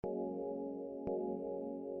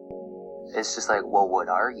it's just like, well, what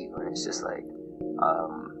are you? And it's just like,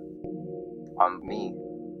 I'm me.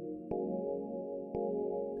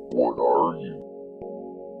 What are you?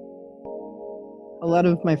 A lot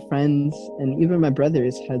of my friends and even my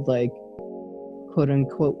brothers had like quote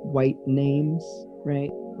unquote white names,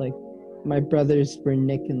 right? Like my brothers were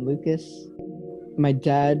Nick and Lucas. My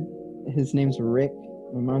dad, his name's Rick.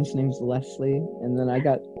 My mom's name's Leslie. And then I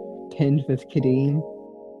got pinned with Kadeem.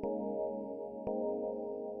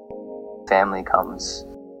 Family comes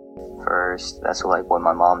first. That's what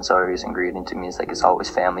my mom's always ingredients to me is like, it's always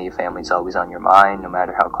family. Family's always on your mind, no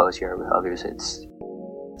matter how close you are with others. It's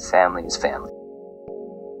family is family.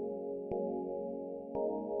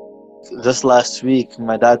 Just last week,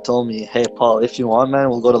 my dad told me, "Hey, Paul, if you want, man,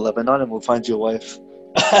 we'll go to Lebanon and we'll find you a wife."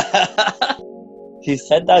 He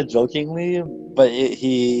said that jokingly, but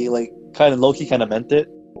he like kind of low-key kind of meant it.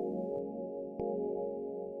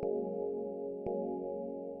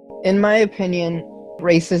 In my opinion,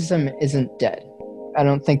 racism isn't dead. I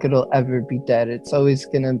don't think it'll ever be dead. It's always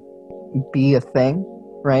gonna be a thing,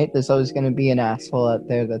 right? There's always gonna be an asshole out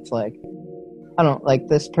there that's like, I don't like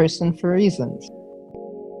this person for reasons.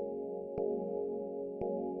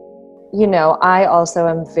 You know, I also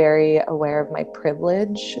am very aware of my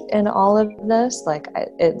privilege in all of this. Like,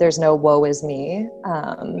 there's no woe is me.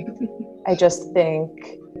 I just think,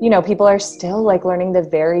 you know, people are still like learning the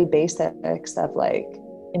very basics of like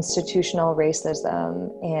institutional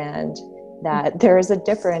racism, and that there is a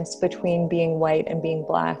difference between being white and being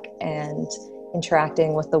black and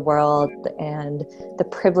interacting with the world and the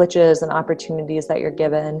privileges and opportunities that you're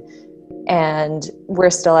given. And we're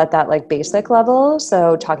still at that like basic level.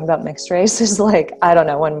 So talking about mixed race is like, I don't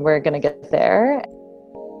know when we're going to get there.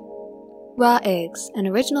 Raw Eggs, an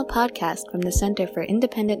original podcast from the Centre for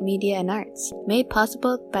Independent Media and Arts, made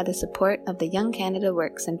possible by the support of the Young Canada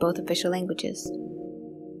Works in both official languages.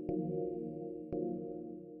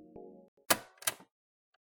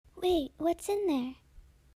 Wait, what's in there?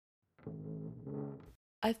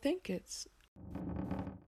 I think it's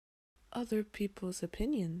other people's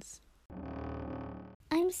opinions.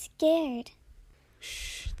 I'm scared.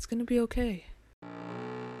 Shh, it's gonna be okay.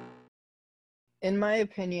 In my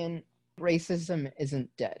opinion, racism isn't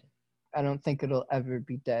dead. I don't think it'll ever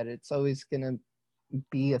be dead. It's always gonna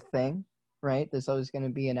be a thing, right? There's always gonna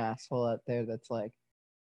be an asshole out there that's like,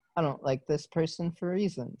 I don't like this person for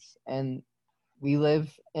reasons. And we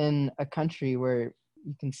live in a country where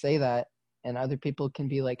you can say that and other people can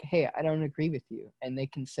be like, hey, I don't agree with you. And they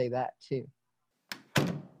can say that too.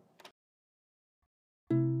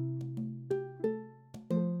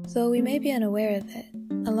 Though we may be unaware of it,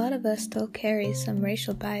 a lot of us still carry some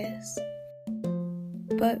racial bias.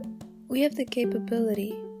 But we have the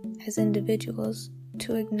capability, as individuals,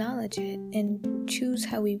 to acknowledge it and choose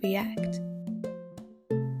how we react.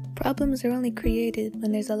 Problems are only created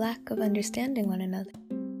when there's a lack of understanding one another.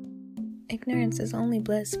 Ignorance is only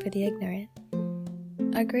bliss for the ignorant.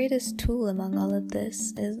 Our greatest tool among all of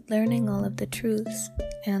this is learning all of the truths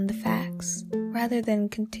and the facts, rather than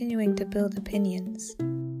continuing to build opinions.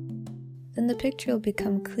 Then the picture will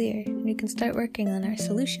become clear and we can start working on our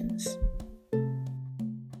solutions.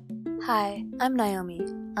 Hi, I'm Naomi.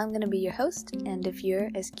 I'm going to be your host, and if you're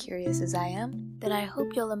as curious as I am, then I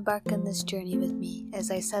hope you'll embark on this journey with me as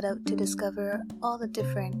I set out to discover all the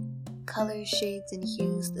different colors, shades, and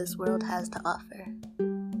hues this world has to offer.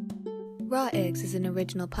 Raw Eggs is an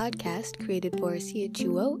original podcast created for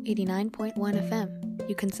CHUO 89.1 FM.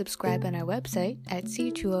 You can subscribe on our website at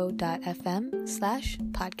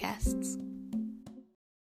chuo.fm/podcasts.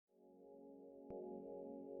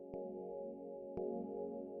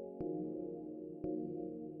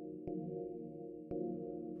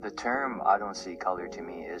 The term "I don't see color" to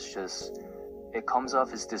me is just, it comes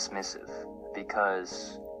off as dismissive,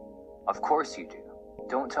 because of course you do.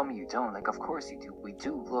 Don't tell me you don't. Like, of course you do. We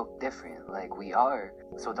do look different. Like, we are.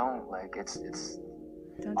 So don't, like, it's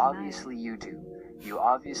Don't obviously you do. You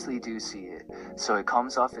obviously do see it. So it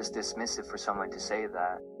comes off as dismissive for someone to say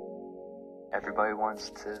that. Everybody wants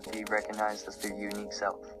to be recognized as their unique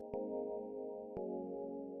self.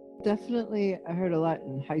 Definitely, I heard a lot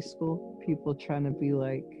in high school, people trying to be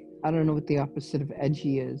like, I don't know what the opposite of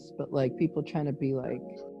edgy is, but like people trying to be like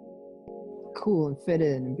cool and fit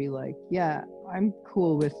in and be like, yeah, I'm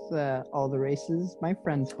cool with all the races. My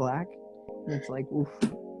friend's black. And it's like, oof,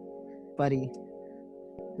 buddy,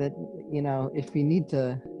 that, you know, if you need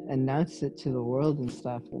to announce it to the world and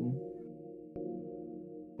stuff, and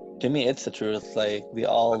To me, it's the truth. Like we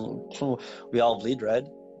all bleed red.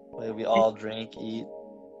 Like we all drink, eat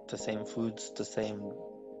the same foods, the same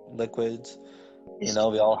liquids. You know,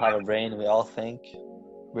 we all have a brain. We all think.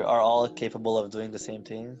 We are all capable of doing the same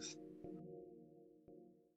things.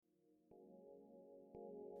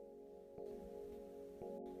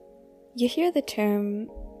 You hear the term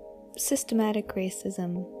systematic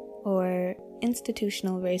racism or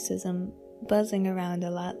institutional racism buzzing around a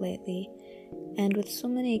lot lately, and with so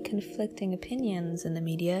many conflicting opinions in the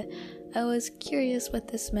media, I was curious what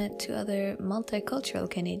this meant to other multicultural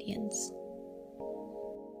Canadians.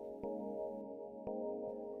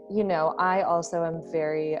 You know, I also am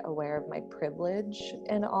very aware of my privilege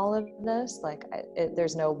in all of this. Like,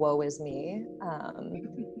 there's no woe is me.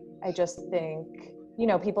 I just think, you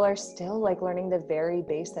know, people are still like learning the very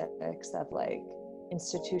basics of like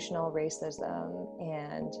institutional racism,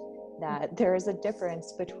 and that there is a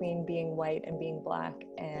difference between being white and being black,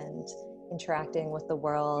 and interacting with the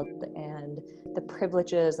world, and the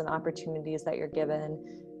privileges and opportunities that you're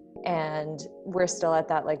given. And we're still at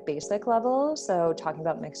that like basic level. So talking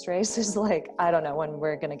about mixed race is like, I don't know when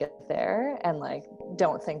we're gonna get there, and like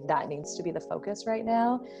don't think that needs to be the focus right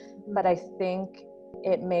now. But I think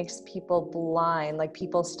it makes people blind. Like,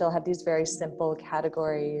 people still have these very simple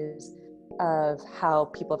categories of how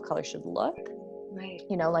people of color should look. Right.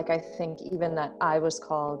 You know, like I think even that I was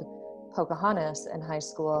called Pocahontas in high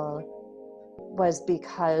school was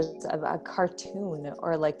because of a cartoon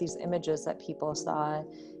or like these images that people saw.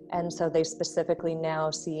 And so they specifically now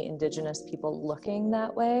see Indigenous people looking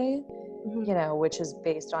that way, you know, which is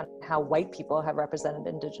based on how white people have represented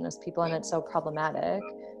Indigenous people. And it's so problematic.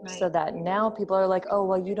 Right. So that now people are like, oh,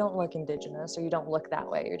 well, you don't look Indigenous, or you don't look that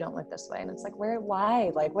way, or you don't look this way. And it's like, why?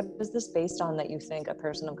 Like, what is this based on that you think a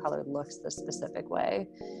person of color looks this specific way?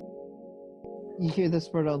 You hear this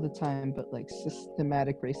word all the time, but like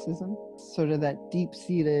systematic racism, sort of that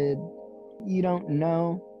deep-seated, you don't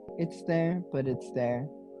know it's there, but it's there,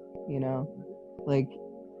 you know? Like,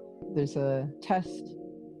 there's a test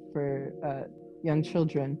for young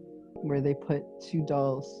children where they put two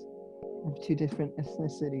dolls of two different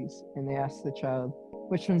ethnicities, and they ask the child,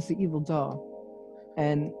 which one's the evil doll?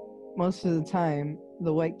 And most of the time,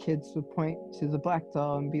 the white kids would point to the black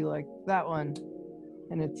doll and be like, that one.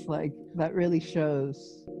 And it's like, that really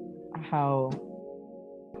shows how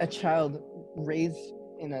a child raised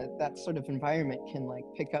in that sort of environment can like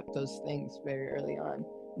pick up those things very early on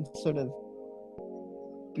and sort of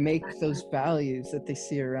make those values that they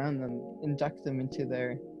see around them, induct them into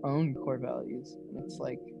their own core values. And it's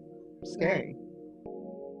like scary.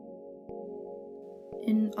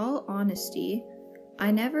 In all honesty, I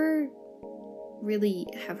never really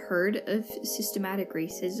have heard of systematic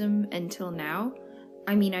racism until now.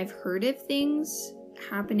 I mean, I've heard of things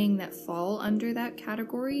happening that fall under that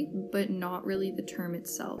category, but not really the term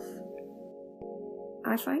itself.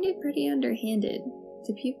 I find it pretty underhanded.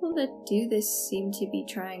 The people that do this seem to be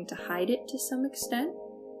trying to hide it to some extent,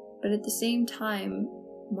 but at the same time,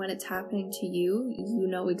 when it's happening to you, you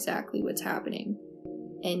know exactly what's happening.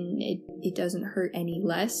 And it doesn't hurt any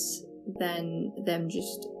less than them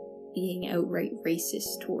just being outright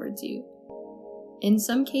racist towards you. In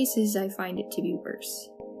some cases, I find it to be worse.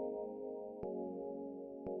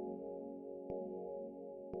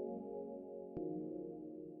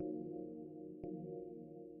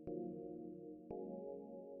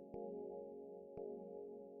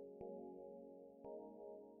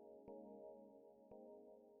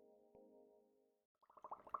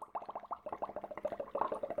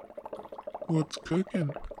 What's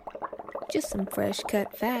cooking? Just some fresh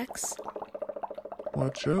cut facts.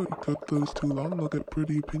 Watch out, you cook those too long, they'll get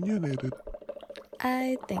pretty opinionated.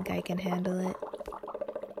 I think I can handle it.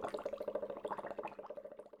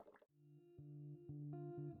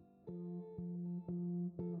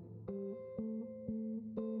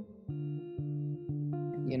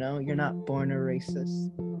 You know, you're not born a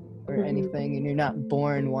racist or anything, and you're not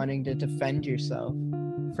born wanting to defend yourself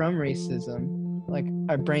from racism. Like,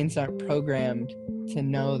 our brains aren't programmed to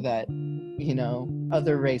know that, you know,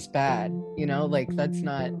 other race bad, you know, like that's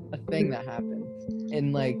not a thing that happens.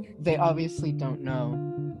 And like, they obviously don't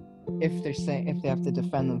know if they have to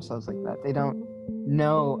defend themselves like that. They don't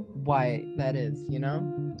know why that is, you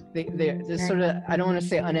know? They're just sort of, I don't want to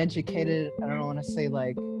say uneducated, I don't want to say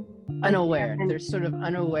like unaware. They're sort of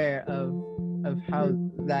unaware of how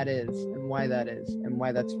that is and why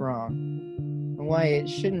that's wrong and why it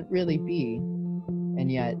shouldn't really be. And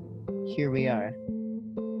yet, here we are.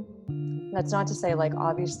 That's not to say, like,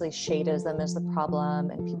 obviously shadeism is the problem,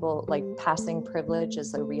 and people, like, passing privilege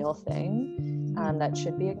is a real thing that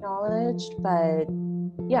should be acknowledged. But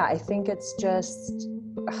yeah, I think it's just,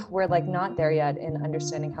 we're like not there yet in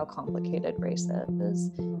understanding how complicated race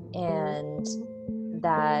is, and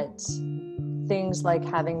that things like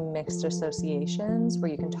having mixed associations where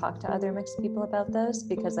you can talk to other mixed people about this,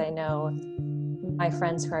 because I know my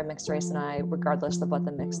friends who are mixed race and I, regardless of what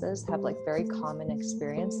the mix is, have like very common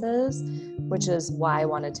experiences, which is why I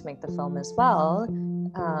wanted to make the film as well.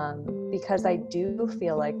 Because I do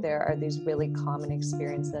feel like there are these really common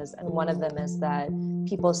experiences, and one of them is that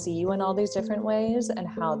people see you in all these different ways and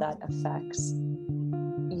how that affects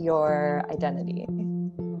your identity.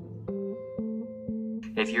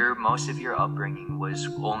 If most of your upbringing was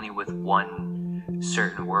only with one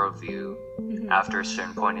certain worldview, after a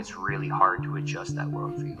certain point, it's really hard to adjust that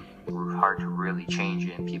worldview. It's hard to really change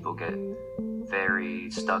it, and people get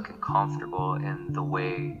very stuck and comfortable in the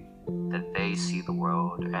way that they see the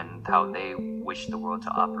world and how they wish the world to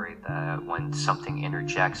operate, that when something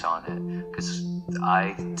interjects on it. Because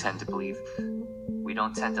I tend to believe we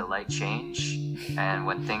don't tend to like change, and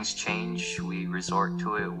when things change, we resort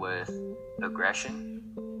to it with aggression.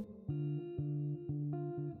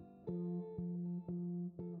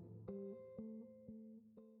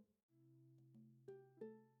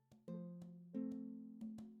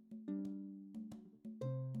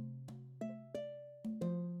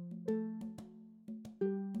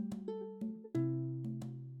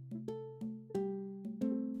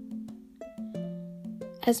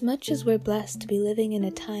 As much as we're blessed to be living in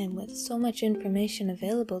a time with so much information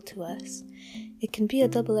available to us, it can be a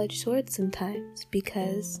double-edged sword sometimes,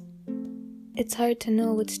 because it's hard to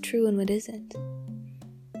know what's true and what isn't.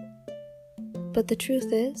 But the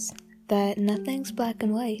truth is that nothing's black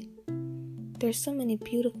and white. There's so many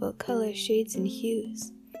beautiful colors, shades, and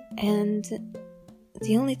hues, and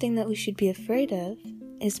the only thing that we should be afraid of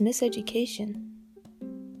is miseducation.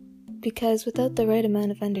 Because without the right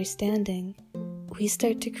amount of understanding, we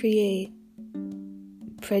start to create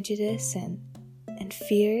prejudice and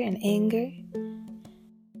fear and anger.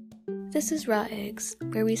 This is Raw Eggs,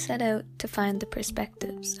 where we set out to find the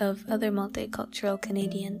perspectives of other multicultural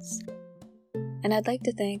Canadians. And I'd like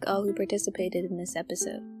to thank all who participated in this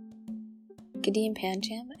episode. Kadeem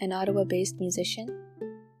Pancham, an Ottawa-based musician.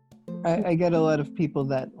 I get a lot of people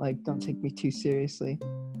that like don't take me too seriously,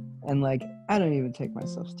 and like I don't even take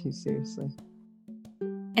myself too seriously.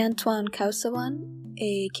 Antoine Kausawan,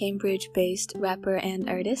 a Cambridge-based rapper and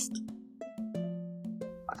artist.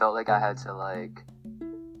 I felt like I had to like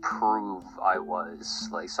prove I was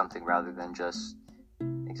like something rather than just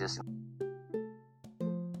existing.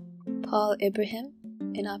 Paul Ibrahim,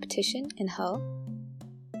 an optician in Hull.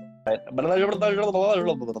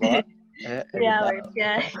 Yeah.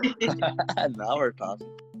 Now we're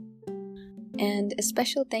talking. And a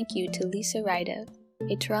special thank you to Lisa Rideout,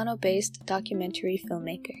 a Toronto-based documentary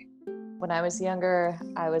filmmaker. When I was younger,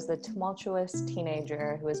 I was the tumultuous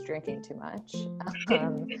teenager who was drinking too much.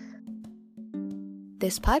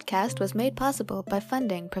 This podcast was made possible by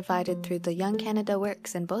funding provided through the Young Canada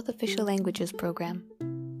Works in Both Official Languages program.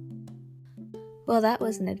 Well, that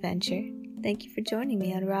was an adventure. Thank you for joining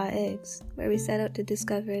me on Raw Eggs, where we set out to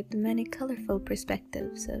discover the many colorful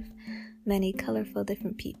perspectives of many colorful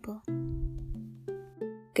different people.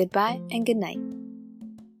 Goodbye and good night.